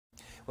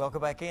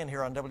Welcome back in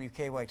here on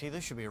WKYT.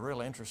 This should be a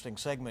real interesting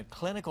segment.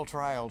 Clinical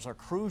trials are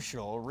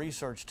crucial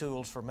research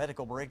tools for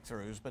medical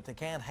breakthroughs, but they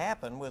can't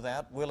happen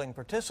without willing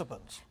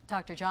participants.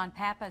 Dr. John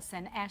Pappas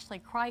and Ashley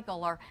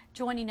Krygiel are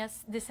joining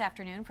us this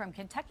afternoon from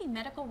Kentucky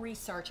Medical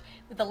Research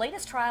with the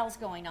latest trials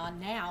going on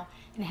now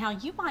and how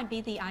you might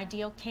be the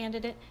ideal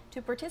candidate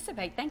to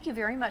participate. Thank you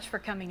very much for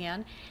coming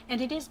in.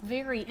 And it is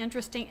very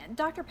interesting.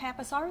 Dr.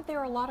 Pappas, are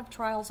there a lot of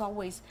trials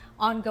always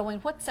ongoing?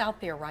 What's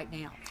out there right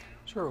now?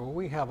 Sure. Well,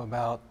 we have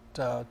about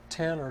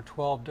 10 or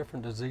 12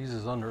 different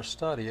diseases under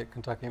study at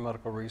Kentucky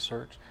Medical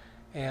Research.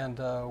 And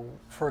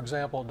for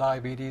example,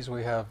 diabetes,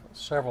 we have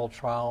several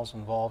trials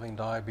involving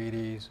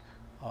diabetes,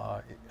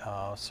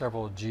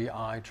 several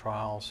GI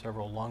trials,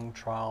 several lung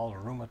trials,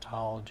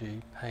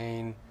 rheumatology,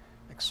 pain,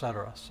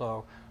 etc.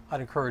 So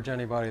I'd encourage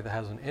anybody that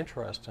has an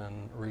interest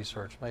in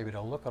research maybe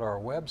to look at our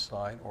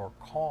website or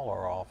call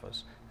our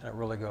office, and it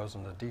really goes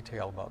into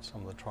detail about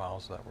some of the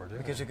trials that we're doing.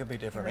 Because it could be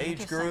different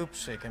age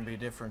groups, it can be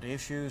different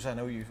issues. I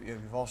know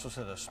you've also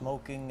said a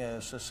smoking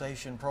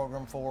cessation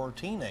program for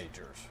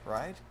teenagers,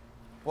 right?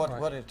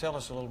 Tell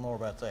us a little more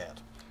about that.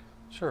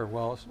 Sure.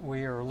 Well,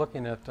 we are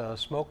looking at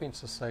smoking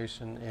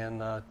cessation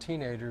in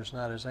teenagers, and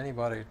that is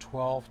anybody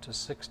 12 to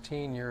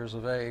 16 years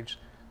of age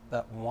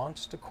that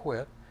wants to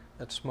quit,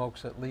 that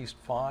smokes at least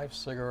 5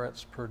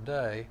 cigarettes per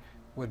day,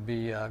 would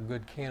be a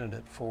good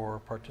candidate for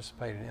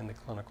participating in the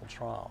clinical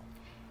trial.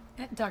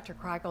 Dr.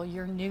 Krygiel,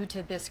 you're new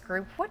to this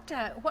group.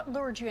 What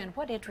lured you in?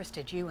 What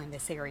interested you in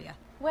this area?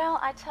 Well,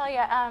 I tell you,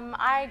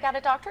 I got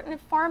a doctorate in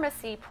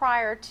pharmacy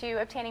prior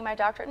to obtaining my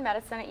doctorate in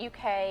medicine at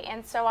UK,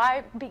 and so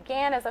I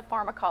began as a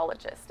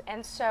pharmacologist.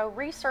 And so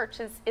research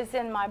is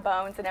in my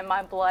bones and in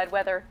my blood,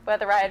 whether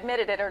I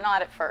admitted it or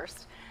not at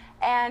first.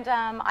 And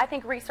I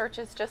think research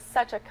is just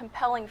such a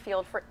compelling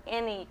field for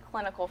any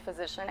clinical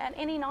physician and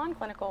any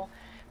non-clinical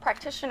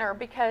practitioner,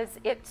 because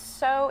it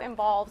so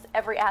involves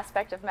every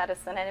aspect of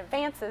medicine and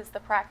advances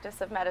the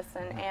practice of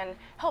medicine and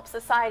helps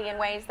society in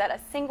ways that a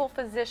single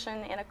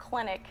physician in a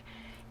clinic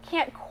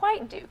can't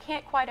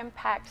quite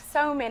impact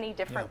so many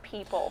different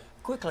people.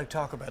 Quickly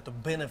talk about the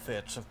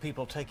benefits of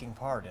people taking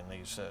part in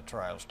these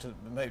trials to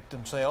make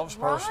themselves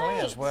personally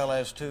as well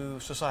as to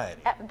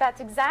society.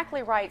 That's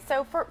exactly right.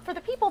 So for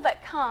the people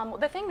that come,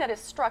 the thing that has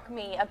struck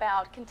me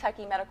about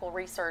Kentucky Medical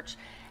Research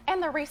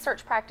and the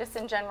research practice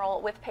in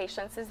general with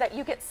patients is that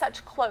you get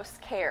such close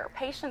care.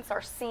 Patients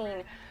are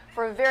seen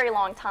for a very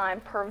long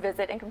time per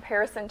visit in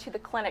comparison to the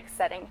clinic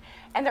setting,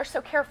 and they're so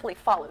carefully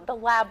followed. The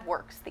lab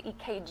works, the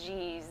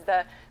EKGs,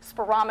 the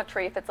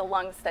spirometry if it's a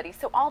lung study.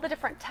 So all the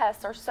different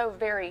tests are so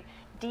very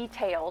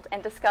detailed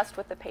and discussed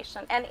with the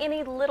patient, and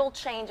any little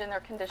change in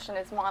their condition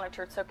is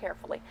monitored so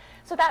carefully.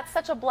 So that's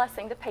such a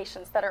blessing to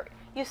patients that are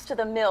used to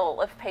the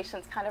mill of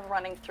patients kind of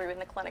running through in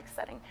the clinic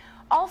setting.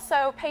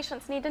 Also,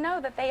 patients need to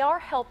know that they are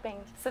helping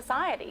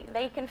society.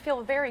 They can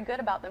feel very good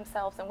about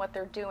themselves and what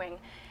they're doing,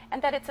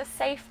 and that it's a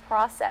safe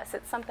process.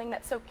 It's something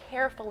that's so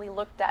carefully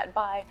looked at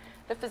by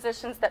the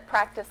physicians that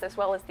practice as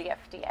well as the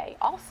FDA.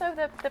 Also,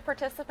 the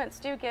participants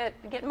do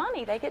get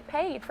money. They get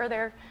paid for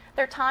their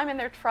time and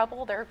their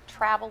trouble. Their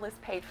travel is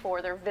paid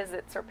for. Their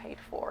visits are paid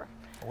for.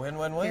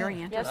 Win-win-win.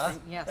 Very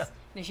interesting, yes.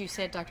 As you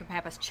said, Dr.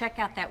 Pappas, check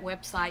out that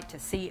website to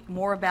see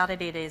more about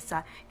it. It is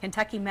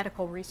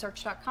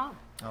KentuckyMedicalResearch.com.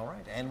 All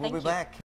right, and we'll be back.